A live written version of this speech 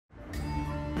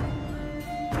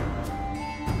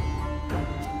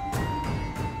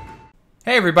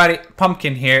Hey everybody,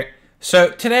 Pumpkin here. So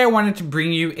today I wanted to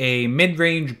bring you a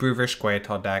Midrange Brouver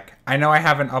Squirtle deck. I know I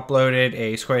haven't uploaded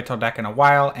a Squirtle deck in a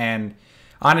while, and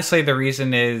honestly the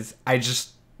reason is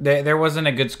there wasn't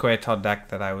a good Squirtle deck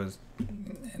that I was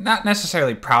not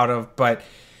necessarily proud of, but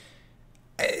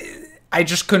I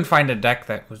just couldn't find a deck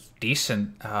that was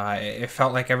decent. It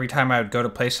felt like every time I would go to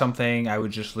play something, I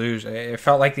would just lose. It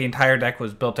felt like the entire deck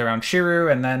was built around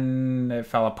Shiru, and then it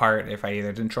fell apart if I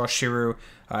either didn't draw Shiru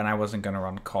and I wasn't going to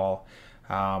run Call.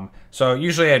 So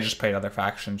usually I just played other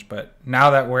factions, but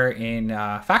now that we're in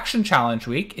Faction Challenge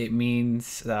Week, it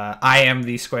means I am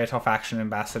the Squirtle Faction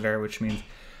Ambassador, which means,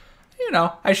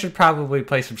 I should probably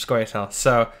play some Squirtle.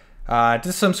 So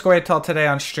did some Squirtle today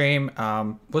on stream.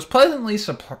 Was pleasantly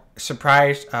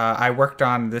surprised. I worked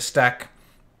on this deck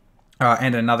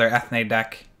and another Ethne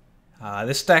deck.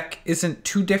 This deck isn't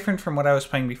too different from what I was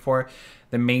playing before.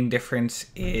 The main difference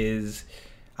is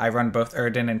I run both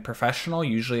Eredin and Professional.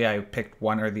 Usually I picked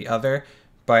one or the other,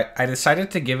 but I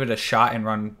decided to give it a shot and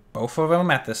run both of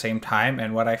them at the same time.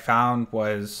 And what I found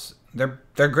was they're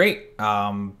great.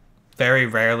 Very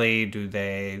rarely do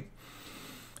they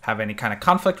have any kind of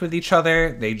conflict with each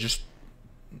other.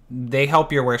 They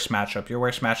help your worst matchup. Your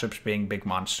worst matchups being big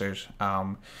monsters.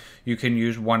 You can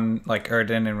use one like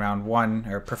Eredin in round 1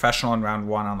 or Professional in round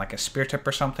 1 on like a Spear Tip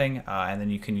or something, and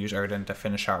then you can use Eredin to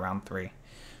finish out round 3.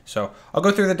 So I'll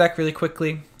go through the deck really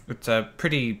quickly. It's a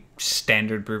pretty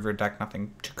standard Brouver deck,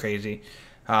 nothing too crazy.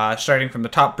 Starting from the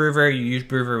top Brouver, you use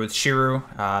Brouver with Shiru.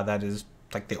 That is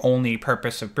like the only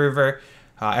purpose of Brouver.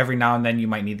 Every now and then you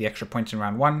might need the extra points in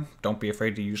round 1. Don't be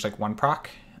afraid to use like one proc.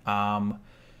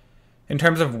 In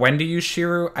terms of when to use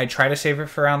Shiru, I try to save it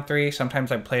for round 3.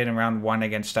 Sometimes I play it in round 1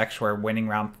 against decks where winning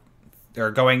round or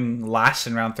going last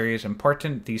in round 3 is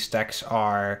important. These decks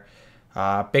are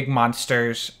Big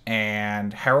Monsters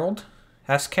and Herald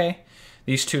SK.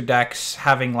 These two decks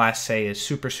having last say is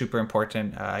super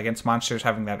important. Against Monsters,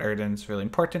 having that Eredin is really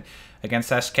important. Against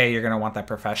SK, you're going to want that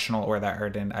Professional or that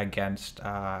Eredin against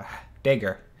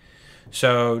Dagger.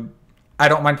 So I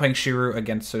don't mind playing Shiru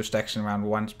against those decks in round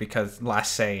 1 because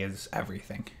last say is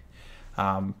everything.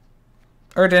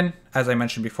 Eredin, as I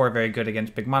mentioned before, very good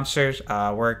against big monsters.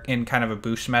 We're in kind of a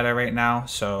boost meta right now,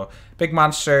 so big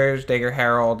monsters, Dagger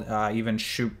Herald, even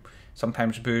Shoop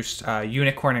sometimes boost.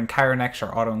 Unicorn and Chironex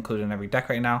are auto-included in every deck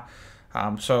right now,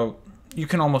 so you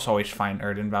can almost always find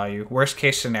Eredin value. Worst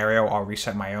case scenario, I'll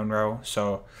reset my own row.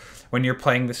 So when you're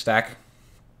playing this deck,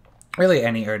 really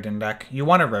any Eredin deck, you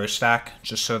want a row stack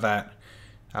just so that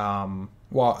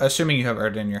well, assuming you have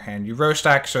Eredin in your hand, you row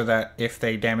stack so that if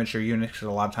they damage your units, because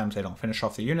a lot of times they don't finish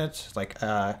off the units, like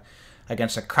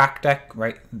against a Crach deck,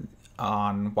 right,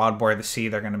 on Wild Boar of the Sea,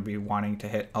 they're going to be wanting to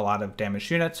hit a lot of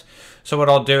damaged units. So what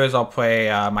I'll do is I'll play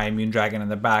my Immune Dragon in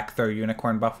the back, throw a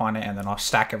Unicorn buff on it, and then I'll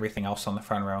stack everything else on the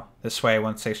front row. This way,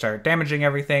 once they start damaging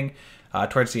everything,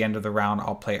 towards the end of the round,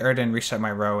 I'll play Eredin, reset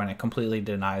my row, and it completely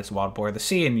denies Wild Boar of the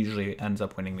Sea and usually ends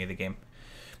up winning me the game.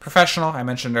 Professional, I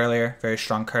mentioned earlier, very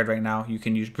strong card right now. You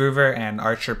can use Brouver and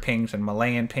Archer pings and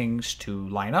Malayan pings to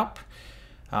line up.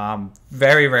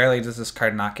 Very rarely does this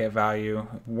card not get value.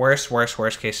 Worst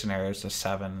case scenario is a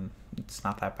 7. It's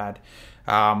not that bad.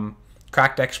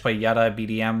 Crack decks play Yetta,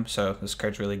 BDM, so this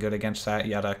card's really good against that.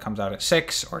 Yetta comes out at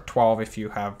 6 or 12 if you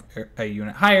have a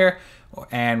unit higher,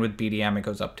 and with BDM it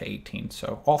goes up to 18.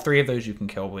 So all 3 of those you can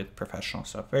kill with Professional,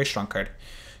 so very strong card.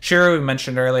 Shiru, we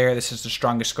mentioned earlier, this is the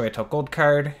strongest Squirtle Gold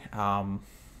card.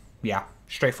 Yeah,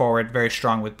 straightforward, very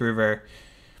strong with Brouver.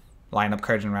 Line up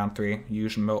cards in round 3.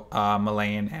 Use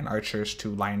Malayan and Archers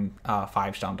to line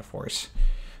 5s down to 4s.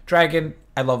 Dragon,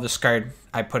 I love this card.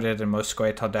 I put it in most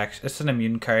Squirtle decks. It's an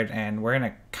immune card, and we're in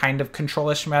a kind of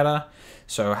control-ish meta,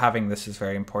 so having this is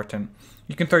very important.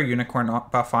 You can throw Unicorn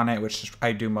buff on it, which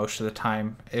I do most of the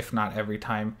time, if not every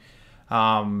time.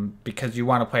 Because you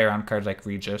want to play around cards like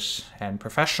Regis and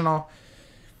Professional.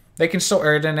 They can still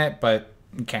Eredin it, but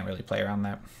you can't really play around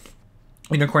that.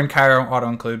 Unicorn, Cairo,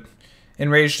 auto-include.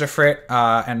 Enraged Ifrit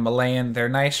and Malayan, they're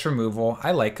nice removal.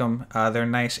 I like them. They're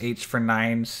nice 8s for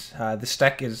 9s. This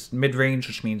deck is mid-range,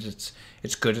 which means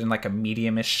it's good in like a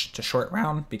medium-ish to short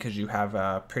round because you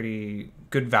have pretty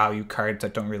good value cards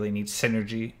that don't really need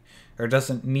synergy or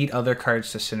doesn't need other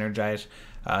cards to synergize.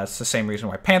 It's the same reason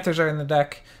why Panthers are in the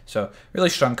deck. So really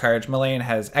strong cards. Malayan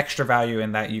has extra value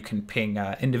in that you can ping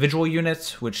individual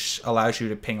units, which allows you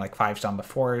to ping like 5s down to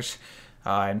 4s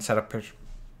and set up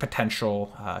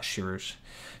potential Shirus.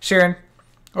 Siren,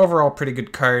 overall pretty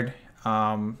good card.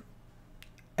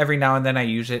 Every now and then I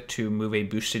use it to move a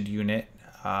boosted unit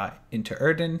into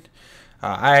Eredin.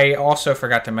 I also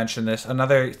forgot to mention this.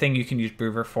 Another thing you can use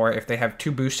Brouver for, if they have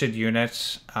 2 boosted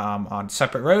units on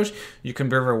separate rows, you can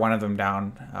Brouver one of them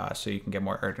down so you can get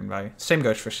more Eredin value. Same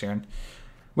goes for Siren.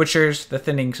 Witchers, the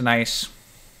thinning's nice,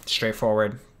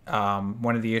 straightforward.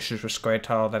 One of the issues with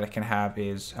Scoia'tael that it can have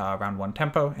is round 1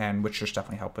 tempo, and Witchers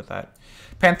definitely help with that.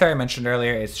 Panther, I mentioned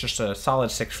earlier, it's just a solid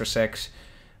 6 for 6.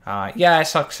 Yeah, it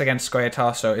sucks against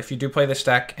Scoia'tael, so if you do play this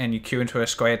deck and you queue into a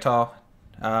Scoia'tael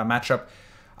matchup,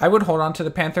 I would hold on to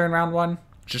the Panther in round 1,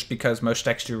 just because most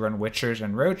decks do run Witchers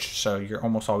and Roach, so you're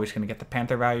almost always going to get the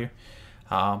Panther value.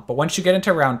 But once you get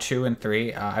into round 2 and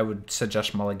 3, I would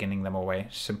suggest mulliganing them away,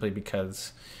 simply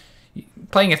because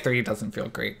playing a 3 doesn't feel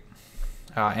great.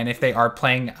 And if they are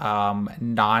playing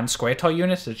non-Scoia'tael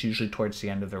units, it's usually towards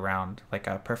the end of the round, like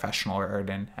a Professional or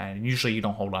Eredin, and usually you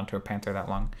don't hold on to a Panther that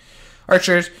long.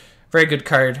 Archers, very good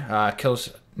card,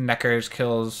 kills Neckers,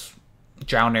 kills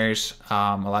Drowners,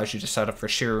 allows you to set up for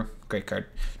Shiru, great card.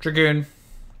 Dragoon,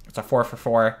 it's a 4 for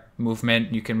 4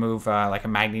 movement. You can move like a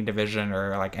Magni Division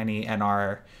or like any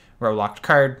NR row locked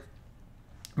card.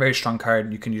 Very strong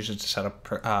card. You can use it to set up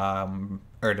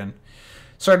Eredin.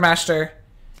 Swordmaster.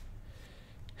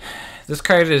 This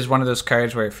card is one of those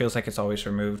cards where it feels like it's always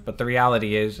removed, but the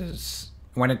reality is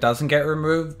when it doesn't get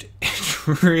removed, it's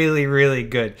really, really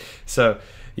good. So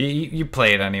you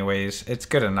play it anyways. It's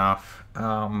good enough.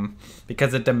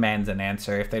 Because it demands an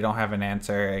answer. If they don't have an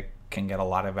answer, it can get a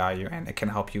lot of value, and it can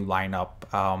help you line up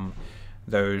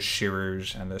those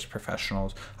Shirus and those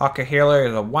Professionals. Haka Healer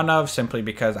is a 1-of, simply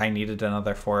because I needed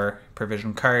another 4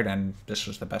 provision card, and this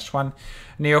was the best one.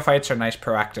 Neophytes are nice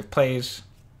proactive plays.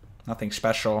 Nothing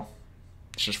special.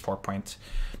 It's just 4 points.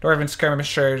 Dwarven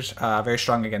Skirmishers, very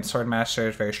strong against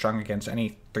Swordmasters, very strong against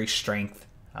any 3 strength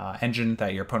engine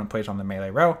that your opponent plays on the melee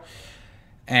row.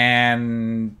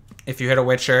 And if you hit a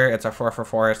Witcher, it's a 4 for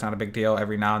 4. It's not a big deal.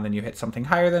 Every now and then you hit something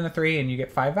higher than a 3 and you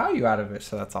get 5 value out of it.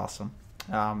 So that's awesome.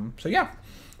 So yeah,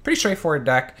 pretty straightforward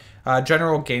deck.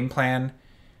 General game plan,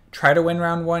 try to win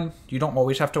round 1. You don't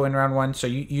always have to win round 1. So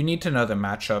you need to know the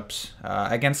matchups.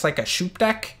 Against like a Shoop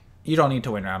deck, you don't need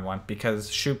to win round 1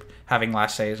 because Shoop having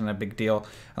last say isn't a big deal.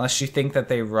 Unless you think that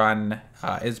they run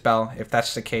Isbell. If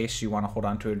that's the case, you want to hold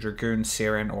on to a Dragoon,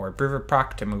 Siren, or Brouver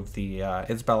proc to move the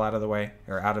Isbell out of the way,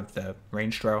 or out of the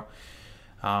ranged row.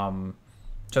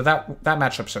 So that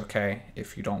matchup's okay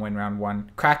if you don't win round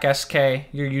 1. Crach SK,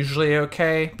 you're usually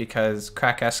okay because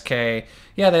Crach SK,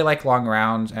 yeah, they like long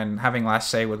rounds, and having last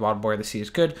say with Wild Boar of the Sea is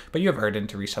good, but you have Eredin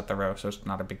to reset the row, so it's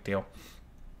not a big deal.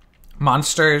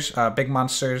 Monsters, big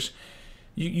monsters,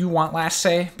 you want last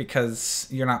say because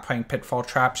you're not playing Pitfall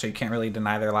Trap, so you can't really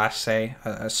deny their last say.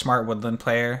 A smart Woodland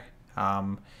player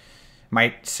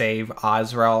might save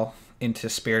Ozrel into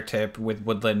Spear Tip with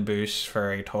Woodland boost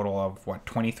for a total of, what,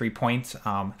 23 points?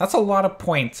 That's a lot of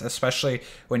points, especially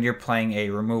when you're playing a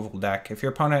removal deck. If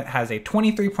your opponent has a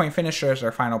 23-point finisher as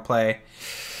their final play,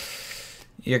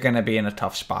 you're going to be in a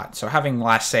tough spot. So having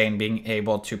last say and being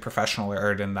able to Professional or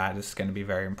Eredin that is going to be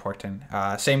very important.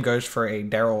 Same goes for a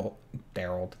Dagger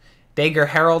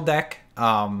Herald deck.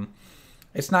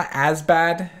 It's not as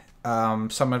bad.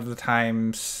 Some of the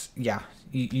times, yeah,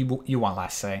 you want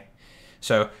last say.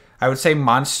 So I would say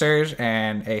Monsters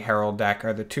and a Herald deck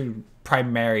are the 2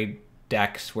 primary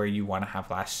decks where you want to have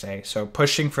last say. So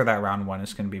pushing for that round 1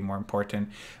 is going to be more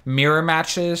important. Mirror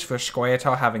matches for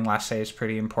Scoia'tael, having last say is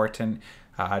pretty important.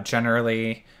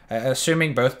 Generally,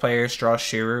 assuming both players draw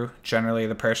Shiru, generally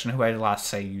the person who has last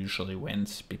say usually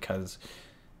wins because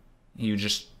you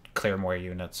just clear more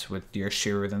units with your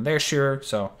Shiru than their Shiru.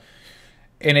 So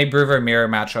in a Brouver Mirror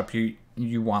matchup,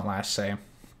 you want last say.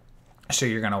 So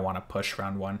you're going to want to push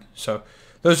round 1. So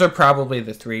those are probably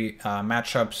the 3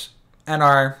 matchups.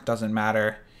 NR doesn't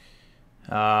matter.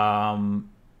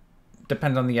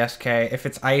 Depends on the SK. If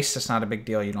it's Ice, it's not a big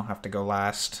deal. You don't have to go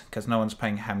last because no one's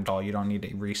playing Hemdall. You don't need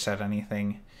to reset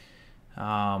anything.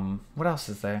 What else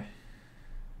is there?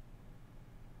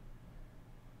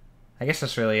 I guess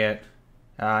that's really it.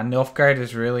 Nilfgaard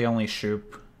is really only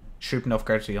Shoop. Shoop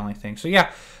Nilfgaard's the only thing. So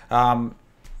yeah,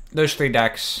 those 3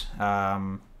 decks.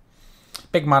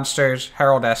 Big Monsters,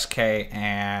 Herald SK,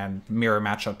 and Mirror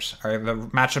matchups are the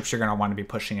matchups you're going to want to be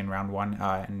pushing in round 1.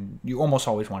 And you almost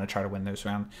always want to try to win those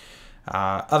rounds.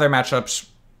 Other matchups,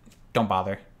 don't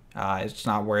bother. It's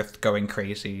not worth going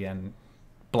crazy and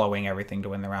blowing everything to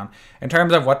win the round. In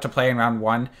terms of what to play in round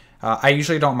 1, I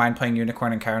usually don't mind playing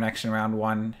Unicorn and Chironex in round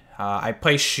 1. I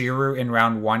play Shiru in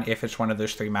round 1 if it's one of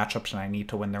those 3 matchups and I need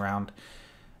to win the round.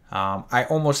 I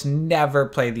almost never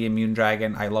play the Immune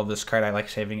Dragon. I love this card. I like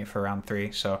saving it for round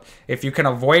 3. So if you can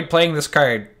avoid playing this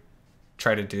card,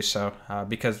 try to do so.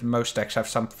 Because most decks have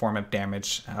some form of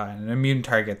damage. An immune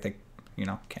target that you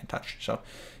know, can't touch. So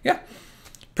yeah,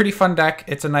 pretty fun deck.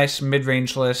 It's a nice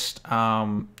mid-range list.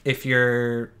 If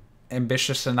you're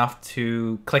ambitious enough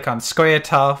to click on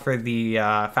Scoia'tael for the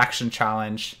faction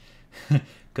challenge,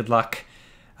 good luck.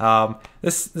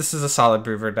 This is a solid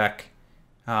Brouver deck.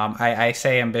 I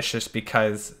say ambitious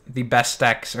because the best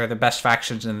decks or the best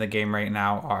factions in the game right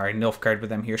now are Nilfgaard with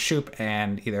them here Shoop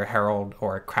and either Herald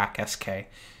or Crach SK,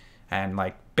 and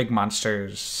like big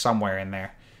monsters somewhere in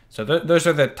there. So those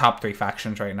are the top 3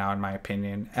 factions right now in my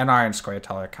opinion. NR and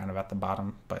Scoia'tael are kind of at the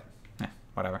bottom, but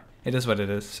whatever. It is what it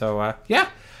is. So yeah,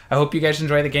 I hope you guys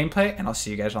enjoy the gameplay, and I'll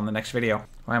see you guys on the next video.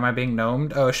 Why am I being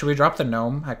gnomed? Oh, should we drop the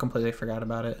gnome? I completely forgot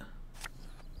about it.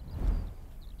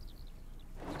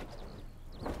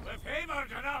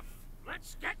 Enough.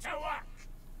 Let's get to work.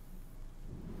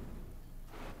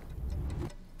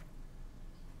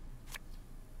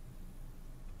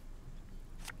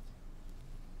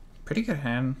 Pretty good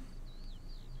hand.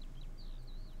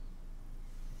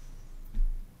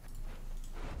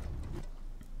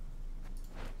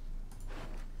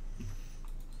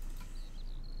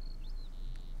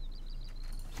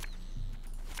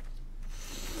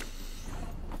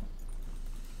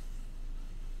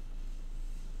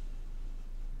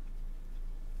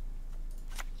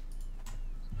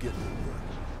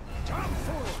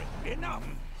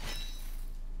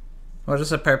 What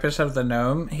is the purpose of the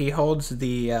gnome? He holds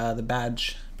the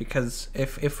badge, because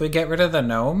if we get rid of the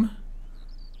gnome,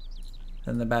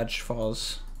 then the badge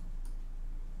falls.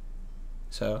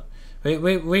 So we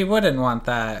wouldn't want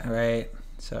that, right?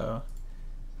 So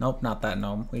nope, not that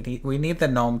gnome. We need the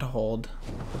gnome to hold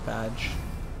the badge.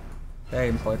 Very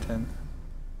important.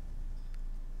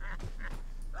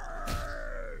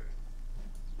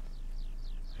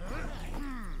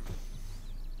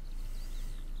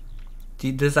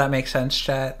 Does that make sense,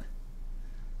 chat?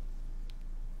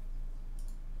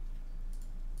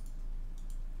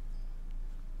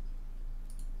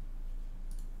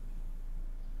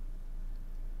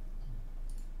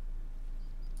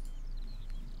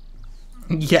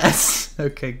 Yes.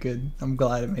 Okay, good. I'm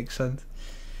glad it makes sense.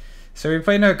 So we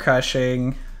play no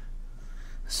crushing.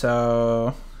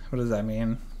 So what does that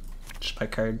mean? Just play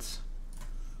cards.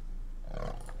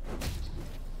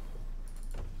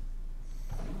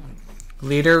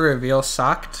 Leader reveal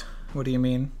socked? What do you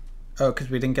mean? Oh,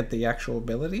 because we didn't get the actual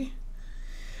ability?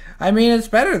 I mean, it's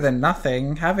better than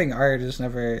nothing. Having art is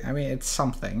never... I mean, it's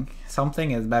something. Something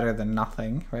is better than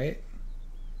nothing, right?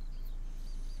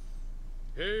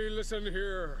 Hey, listen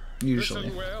here. Usually.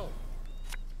 Listen well.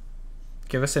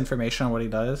 Give us information on what he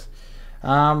does.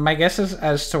 My guess is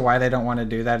as to why they don't want to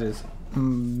do that is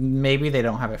maybe they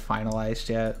don't have it finalized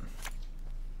yet.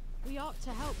 We ought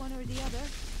to help one or the other.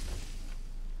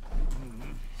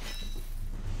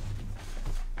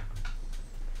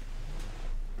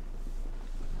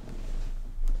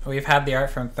 We've had the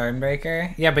art from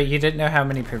Thornbreaker. Yeah, but you didn't know how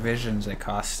many provisions it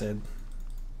costed.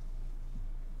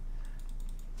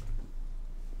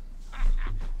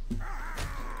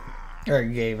 Or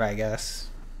gave, I guess.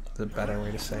 Is a better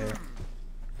way to say it.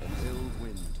 An ill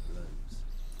wind blows.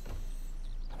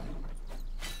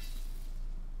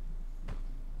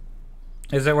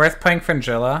 Is it worth playing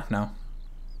Fringilla? No.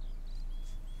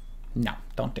 No,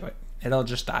 don't do it. It'll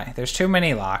just die. There's too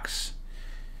many locks.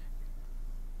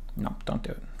 No, don't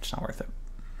do it. It's not worth it.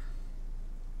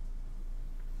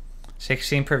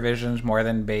 16 provisions more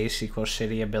than base equals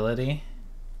shitty ability.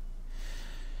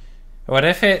 What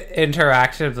if it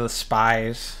interacted with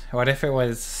spies? What if it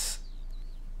was...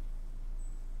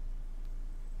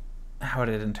 How would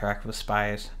it interact with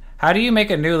spies? How do you make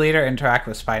a new leader interact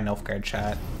with spy Nilfgaard,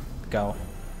 chat? Go.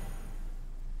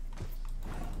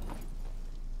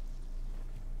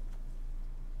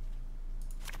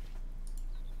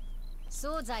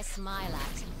 Swords I smile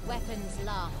at, weapons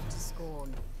laugh to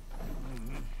scorn.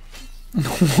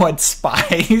 What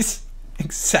spies?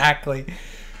 Exactly.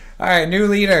 Alright, new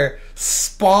leader.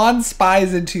 Spawn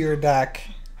spies into your deck.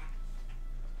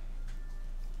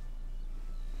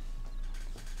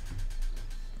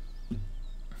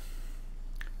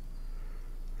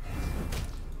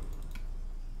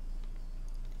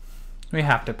 We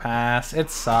have to pass.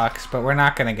 It sucks, but we're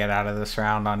not going to get out of this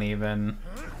round on even.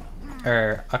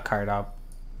 Or a card up.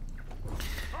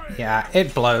 Yeah,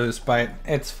 it blows, but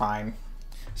it's fine.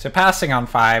 So passing on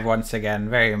 5, once again,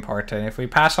 very important. If we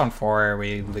pass on 4,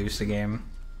 we lose the game.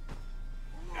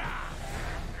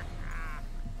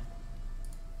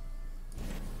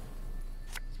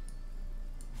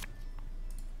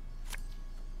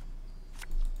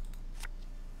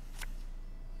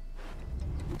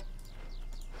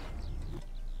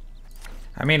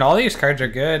 I mean, all these cards are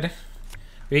good.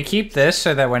 We keep this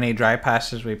so that when he dry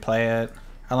passes, we play it.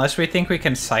 Unless we think we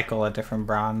can cycle a different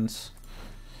bronze.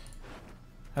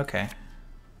 Okay.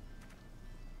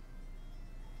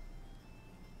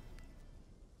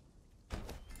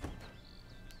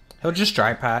 He'll just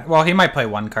dry pass. Well, he might play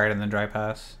one card and then dry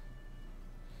pass.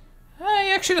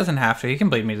 He actually doesn't have to. He can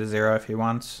bleed me to 0 if he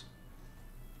wants.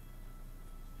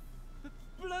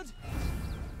 Blood!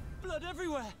 Blood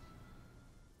everywhere!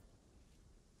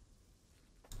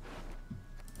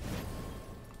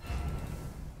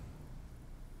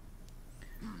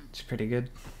 It's pretty good.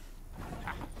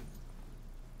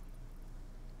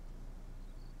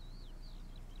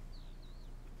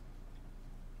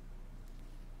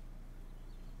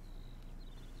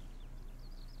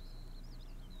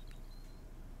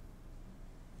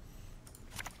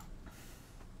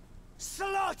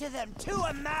 Slaughter them to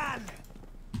a man!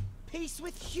 Peace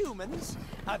with humans?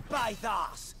 By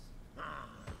thus!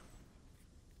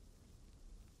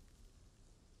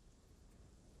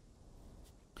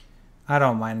 I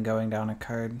don't mind going down a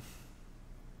card.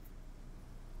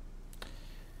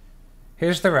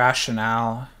 Here's the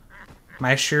rationale.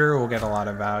 My Shearer will get a lot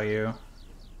of value.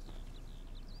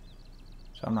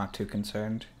 So I'm not too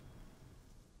concerned.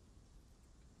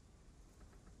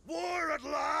 War at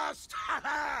last! Ha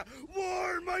ha!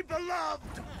 War, my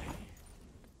beloved!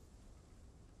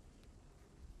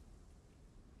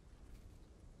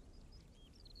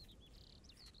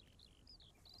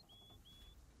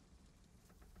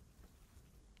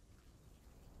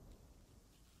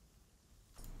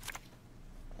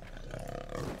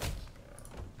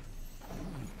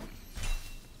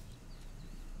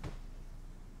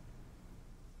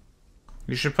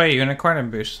 You should play Unicorn and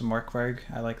boost some Morkvarg.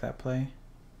 I like that play.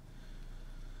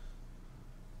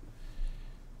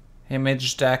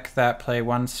 Image deck that play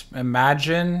once.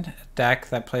 Imagine deck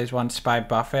that plays one spy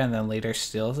buff it and then later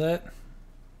steals it.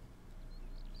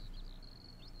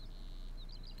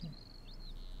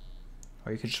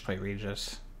 Or you could just play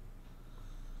Regis.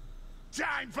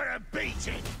 Time for a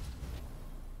beating!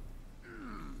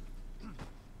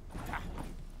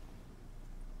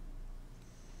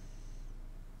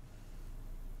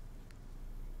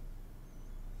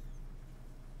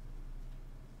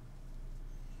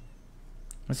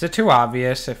 Is it too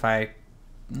obvious if I...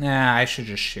 Nah, I should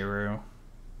just Shiru.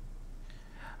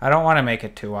 I don't want to make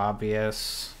it too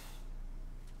obvious.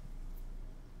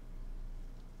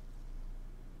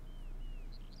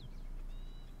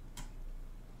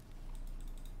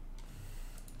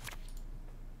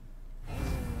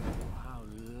 How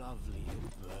lovely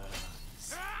it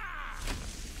burns.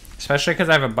 Especially because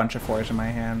I have a bunch of 4s in my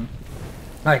hand.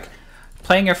 Like...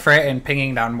 Playing a Frit and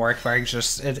pinging down Morkvarg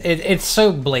just it's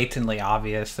so blatantly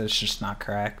obvious that it's just not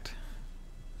correct.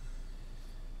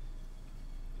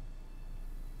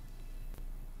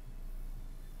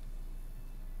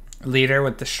 Leader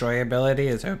with Destroy ability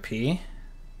is OP.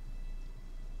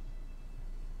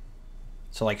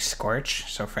 So like Scorch,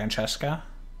 so Francesca.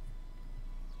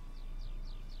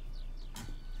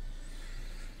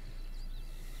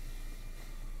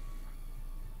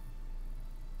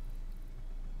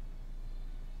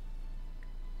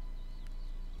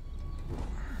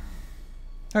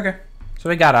 Okay, so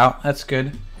we got out. That's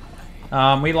good.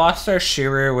 We lost our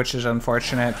Shiru, which is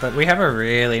unfortunate, but we have a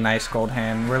really nice gold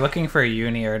hand. We're looking for a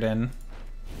Uni Eredin.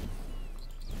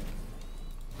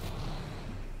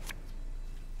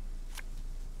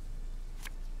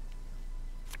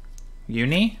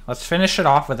 Uni? Let's finish it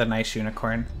off with a nice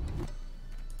Unicorn.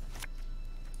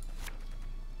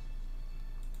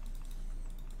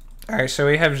 Alright, so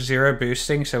we have 0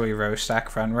 boosting, so we row stack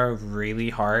front row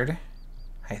really hard,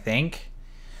 I think.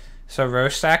 So row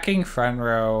stacking front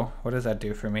row, what does that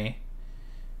do for me?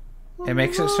 It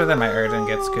makes it so that my Eredin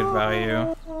gets good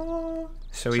value.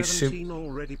 So we 17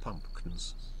 already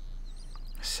pumpkins.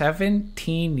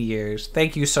 17 years.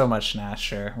 Thank you so much,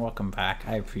 Nasher. Welcome back.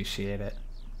 I appreciate it.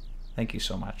 Thank you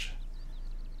so much.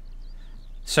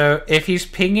 So if he's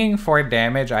pinging for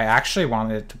damage, I actually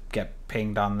wanted to get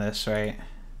pinged on this, right?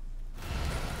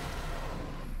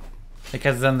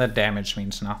 Because then the damage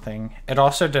means nothing. It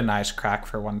also denies Crach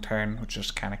for 1 turn, which is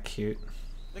kind of cute.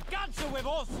 The gods are with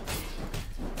us.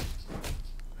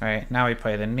 Alright, now we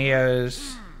play the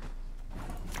Neos.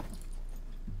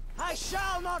 I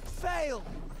shall not fail.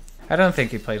 I don't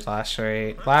think he plays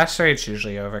Lacerate. Lacerate's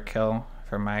usually overkill,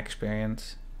 from my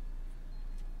experience.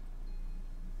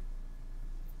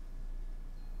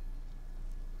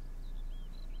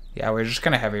 Yeah, we're just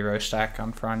gonna heavy row stack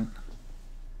on front.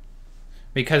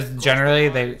 Because generally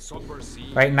they,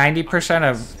 right, 90%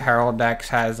 of Herald decks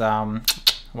has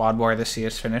Wild War the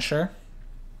Sea's finisher.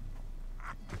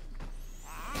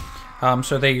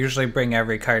 So they usually bring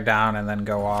every card down and then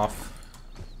go off.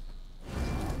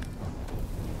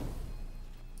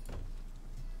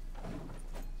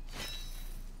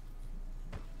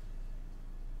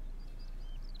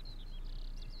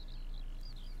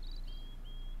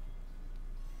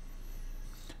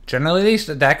 Generally, these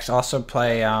decks also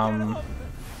play, Well,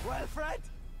 Fred?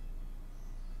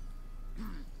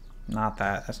 not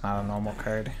that. That's not a normal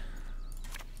card.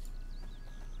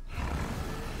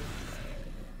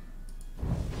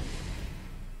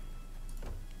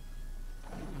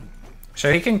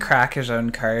 So he can crack his own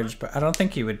cards, but I don't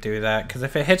think he would do that, because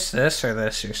if it hits this or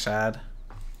this, you're sad.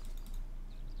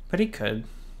 But he could.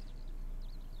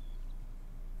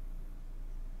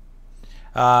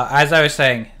 As I was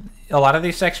saying, a lot of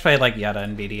these decks play like Yetta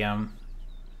and BDM.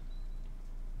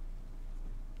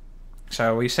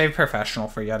 So we save Professional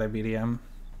for Yetta BDM.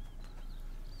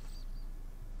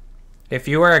 If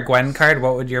you were a Gwent card,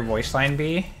 what would your voice line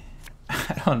be?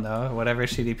 I don't know. Whatever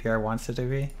CDPR wants it to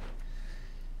be.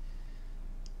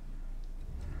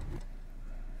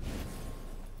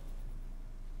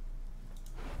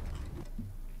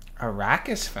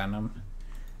 Arrakis Venom.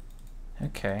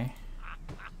 Okay.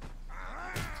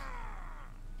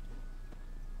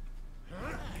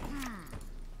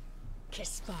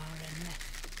 Kisparin.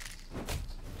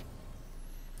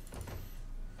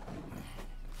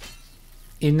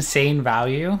 Insane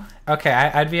value? Okay,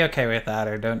 I'd be okay with that,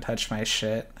 or don't touch my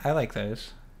shit. I like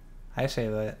those. I say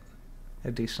that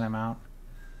a decent amount.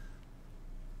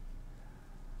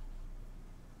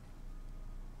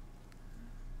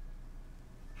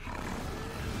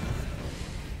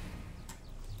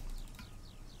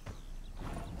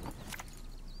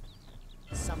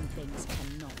 Some things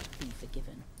cannot be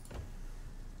forgiven.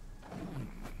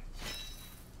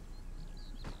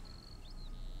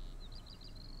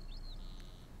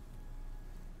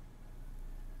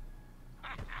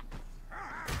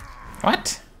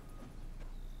 What?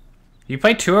 You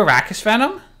play 2 Arrakis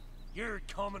Venom? You're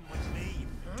coming with me,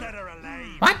 dead or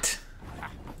alive. What?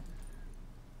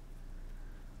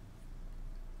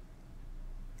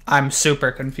 I'm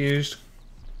super confused.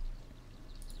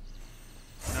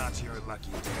 Not your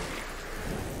lucky day.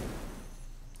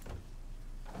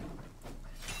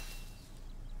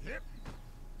 Yep.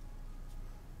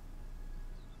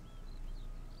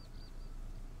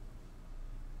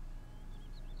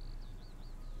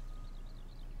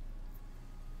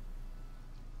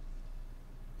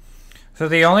 So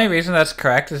the only reason that's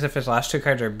correct is if his last 2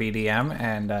 cards are BDM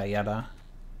and Yetta.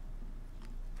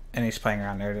 And he's playing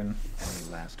around Eredin.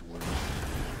 Any last words?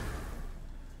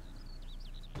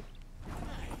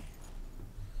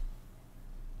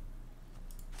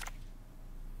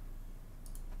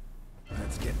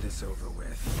 Let's get this over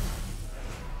with.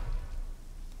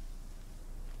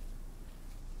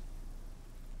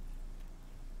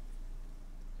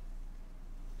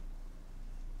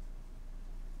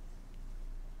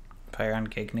 Play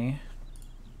around Gigney.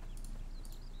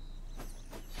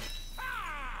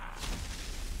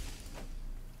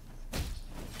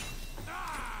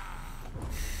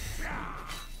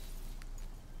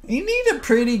 You need a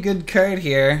pretty good card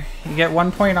here. You get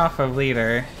 1 point off of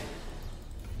leader.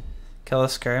 Kill a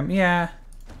skirm. Yeah.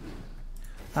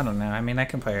 I don't know. I mean, I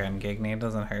can play around Gigney. It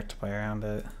doesn't hurt to play around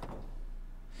it.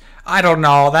 I don't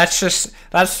know. That's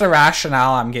the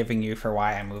rationale I'm giving you for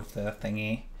why I moved the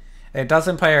thingy. It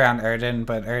doesn't play around Eredin,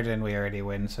 but Eredin we already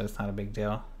win, so it's not a big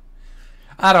deal.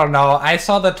 I don't know. I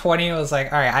saw the 20 and was like,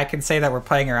 alright, I can say that we're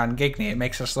playing around Gigney. It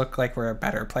makes us look like we're a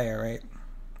better player, right?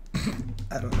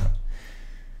 I don't know.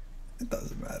 It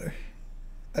doesn't matter.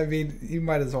 I mean, you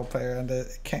might as well play around it.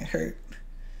 It can't hurt.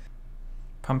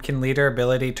 Pumpkin leader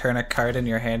ability, turn a card in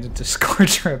your hand into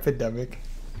Scourge or Epidemic.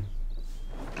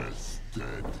 Do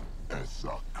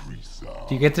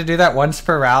you get to do that once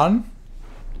per round?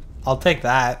 I'll take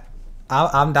that.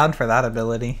 I'm down for that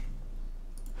ability.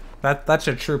 That's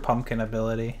a true pumpkin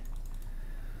ability.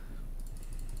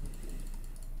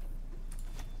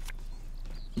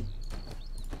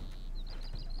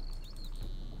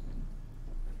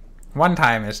 One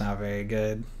time is not very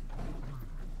good.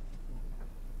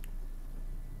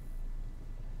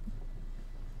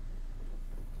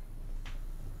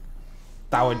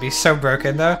 That would be so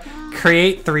broken though.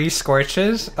 Create 3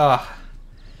 Scorches. Ugh.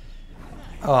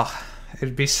 Ugh.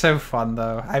 It'd be so fun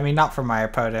though. I mean, not for my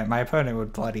opponent. My opponent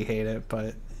would bloody hate it,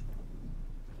 but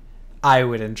I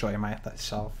would enjoy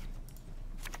myself.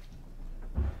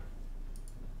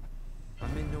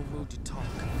 I'm in no mood to talk.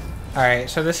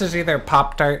 Alright, so this is either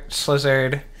Pop-Tart,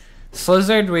 Slizzard.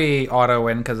 Slizzard we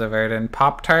auto-win because of Eredin.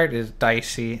 Pop-Tart is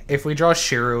dicey. If we draw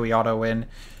Shiru, we auto-win.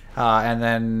 And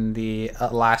then the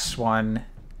last one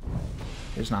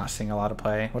is not seeing a lot of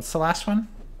play. What's the last one?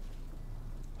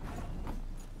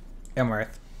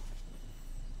 Imworth.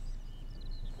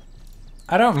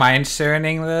 I don't mind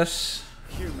Serening this.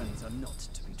 Humans are not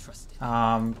to be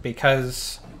trusted.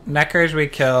 Because Neckers we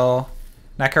kill.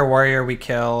 Necker Warrior we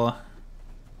kill.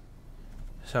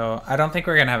 So I don't think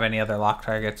we're gonna have any other lock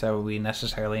targets that we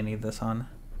necessarily need this on.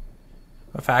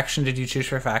 What faction did you choose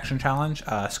for faction challenge?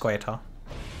 Squato.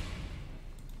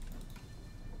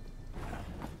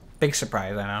 Big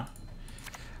surprise, I know.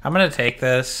 I'm gonna take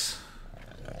this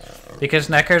because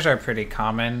Neckers are pretty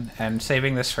common, and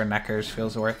saving this for Neckers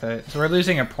feels worth it. So we're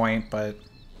losing a point, but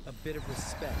A bit of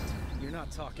respect. You're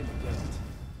not talking to Gwent.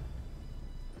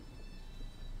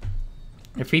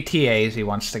 if he TAs, he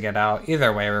wants to get out.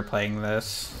 Either way, we're playing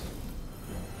this.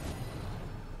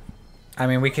 I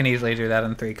mean, we can easily do that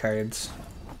in 3 cards.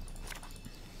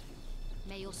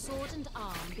 May your sword and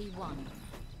arm be one.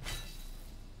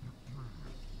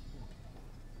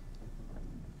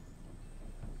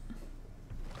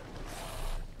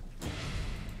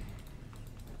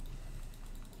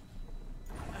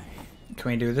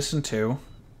 Can we do this in 2?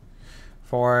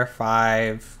 4,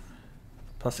 5,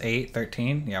 plus 8,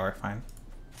 13? Yeah, we're fine.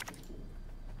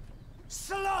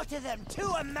 Slaughter them to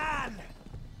a man!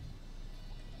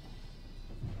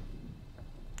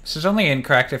 This is only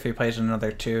incorrect if he plays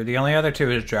another 2. The only other 2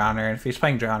 is Drowner, and if he's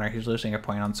playing Drowner, he's losing a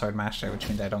point on Swordmaster, which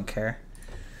means I don't care.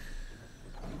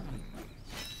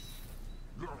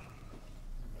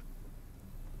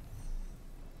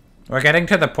 We're getting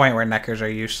to the point where Neckers are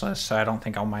useless, so I don't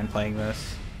think I'll mind playing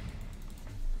this.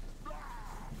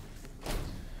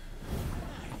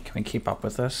 Can we keep up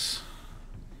with this?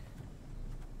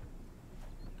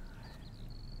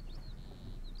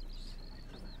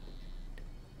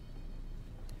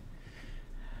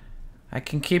 I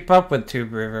can keep up with 2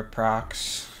 Brouver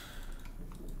procs.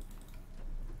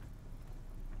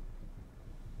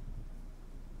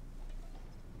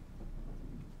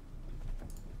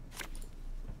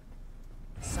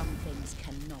 Some things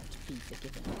cannot be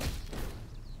forgiven.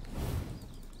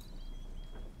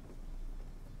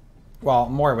 Well,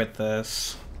 more with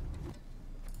this.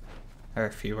 Or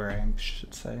fewer, I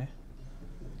should say.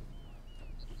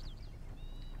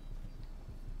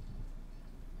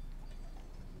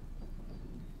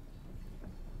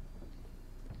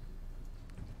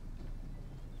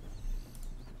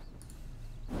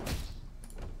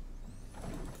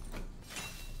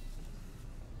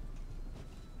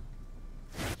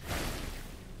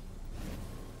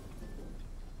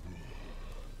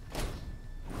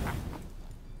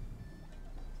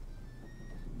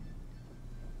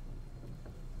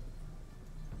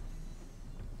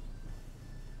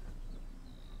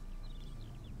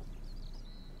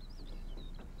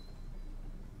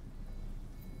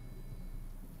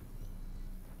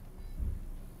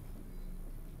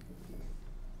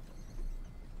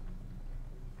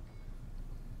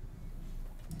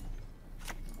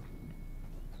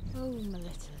 Oh, my little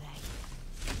leg.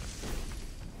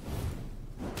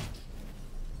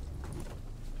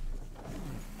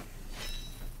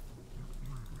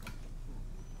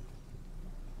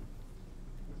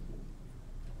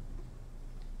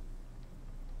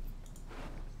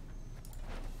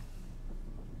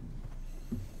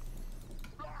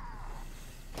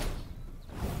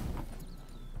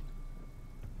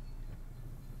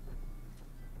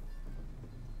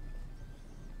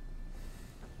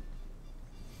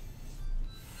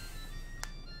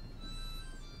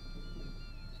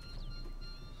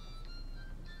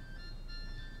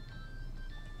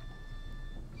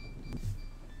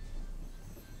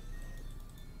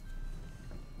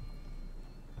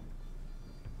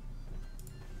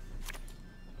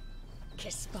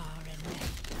 Kiss bar in there.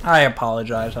 I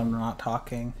apologize, I'm not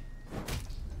talking. I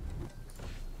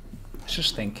was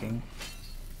just thinking.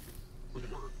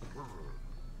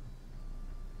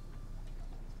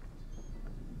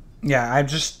 Yeah,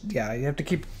 you have to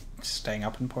keep staying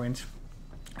up in points.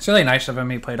 It's really nice of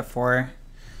him he played a 4.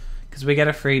 Because we get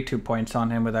a free 2 points on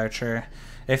him with Archer.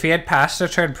 If he had passed a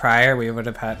turn prior, we would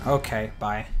have had... Okay,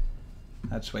 bye.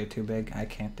 That's way too big. I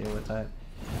can't deal with that.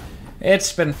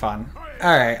 It's been fun.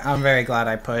 Alright, I'm very glad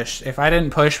I pushed. If I didn't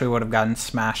push, we would have gotten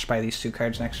smashed by these 2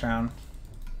 cards next round.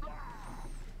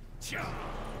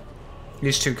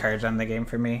 These 2 cards end the game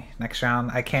for me next round.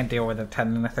 I can't deal with a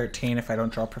 10 and a 13 if I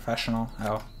don't draw Professional.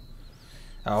 Oh.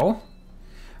 Oh?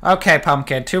 Okay,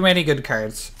 Pumpkin. Too many good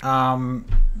cards.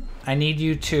 I need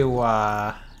you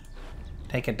to,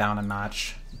 take it down a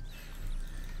notch.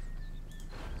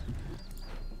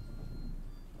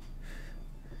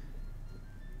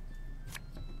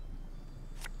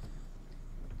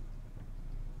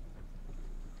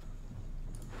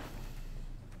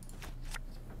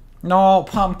 No,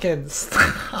 pumpkins.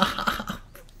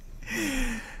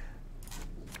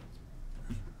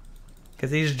 Because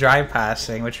he's dry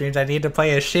passing, which means I need to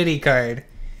play a shitty card.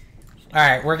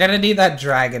 Alright, we're gonna need that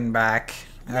dragon back.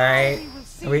 Alright.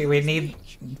 We need...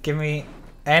 Give me...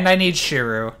 And I need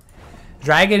Shiru.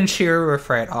 Dragon, Shiru, or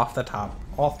Frit off the top.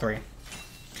 All three.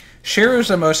 Shiru's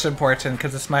the most important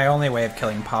because it's my only way of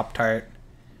killing Pop-Tart.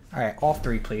 Alright, all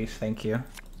three please, thank you.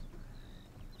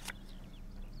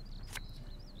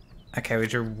 Okay, we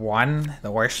drew one, the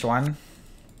worst one.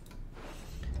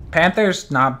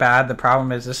 Panther's not bad, the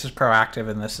problem is this is proactive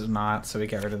and this is not, so we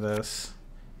get rid of this.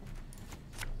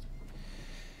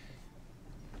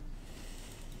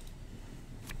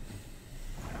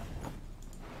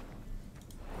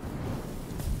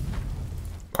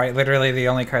 Quite literally the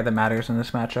only card that matters in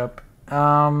this matchup.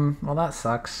 Well that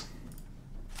sucks.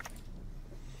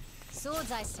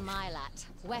 Swords I smile at,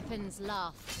 weapons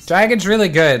laugh. Dragon's really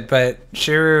good, but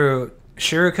Shiru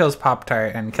kills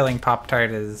Pop-Tart, and killing Pop-Tart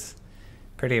is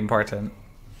pretty important.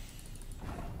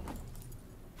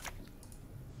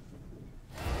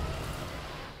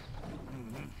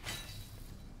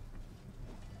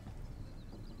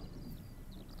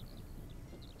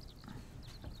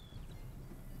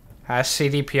 Has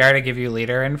CDPR to give you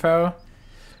leader info?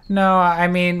 No, I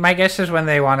mean, my guess is when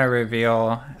they want to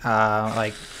reveal,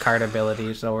 like, card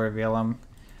abilities, they'll reveal them.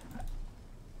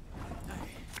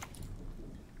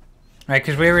 Right,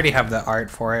 because we already have the art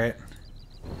for it.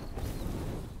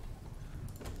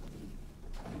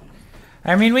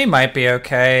 I mean, we might be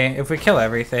okay. If we kill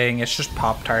everything, it's just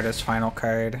Pop-Tart as final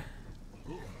card.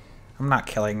 I'm not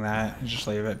killing that. Just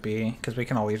leave it be, because we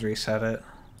can always reset it.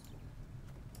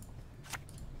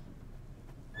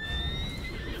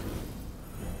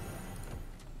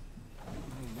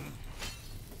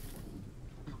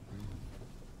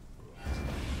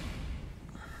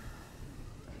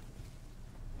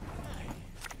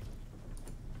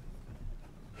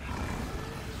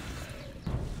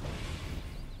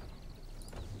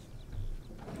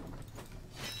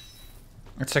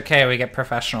 It's okay, we get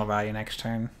professional value next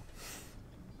turn.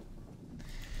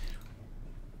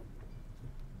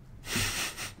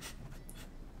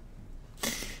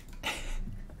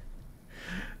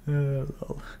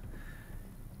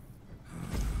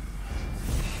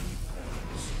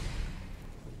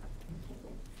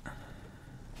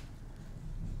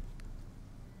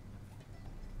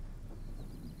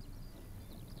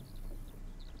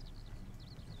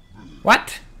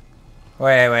 What?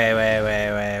 Wait.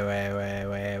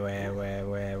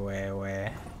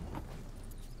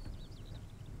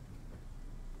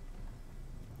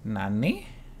 Nani?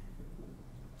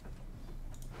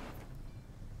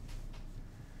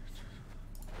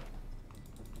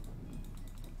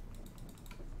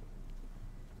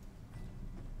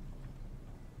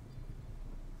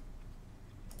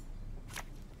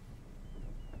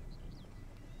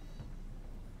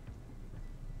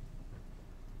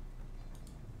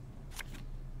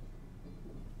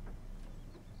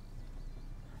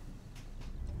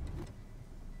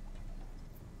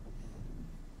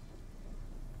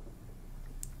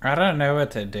 I don't know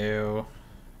what to do.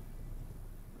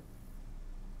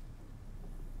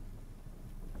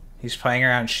 He's playing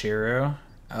around Shiru?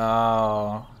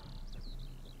 Oh.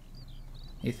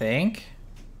 You think?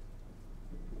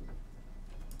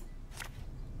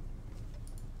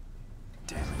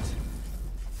 Damn it.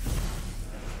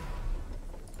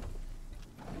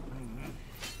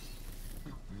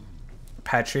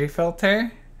 Petri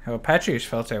filter? Oh, Petri's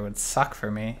filter would suck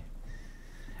for me.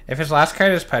 If his last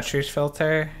card is Petri's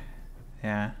filter,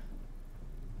 yeah.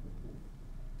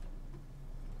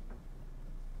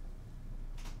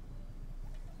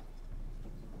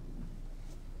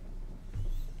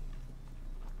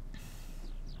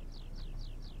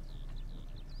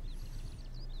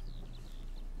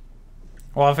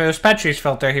 Well, if it was Petri's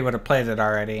filter, he would have played it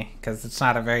already, because it's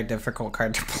not a very difficult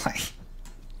card to play.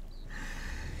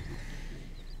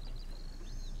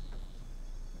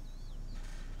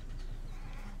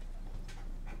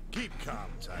 Keep calm,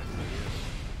 Tiberius.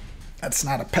 That's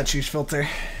not a Petri's filter.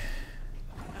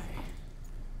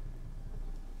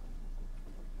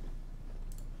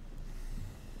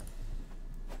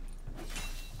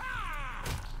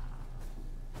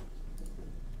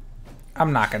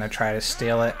 I'm not going to try to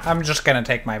steal it. I'm just going to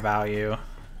take my value.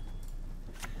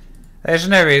 There's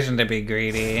no reason to be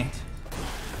greedy.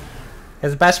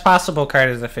 His best possible card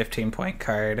is a 15-point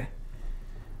card.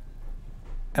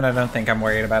 And I don't think I'm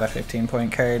worried about a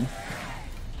 15-point card.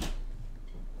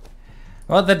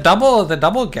 Well, the double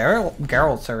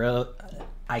Geralts are really...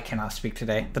 I cannot speak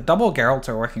today. The double Geralts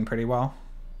are working pretty well.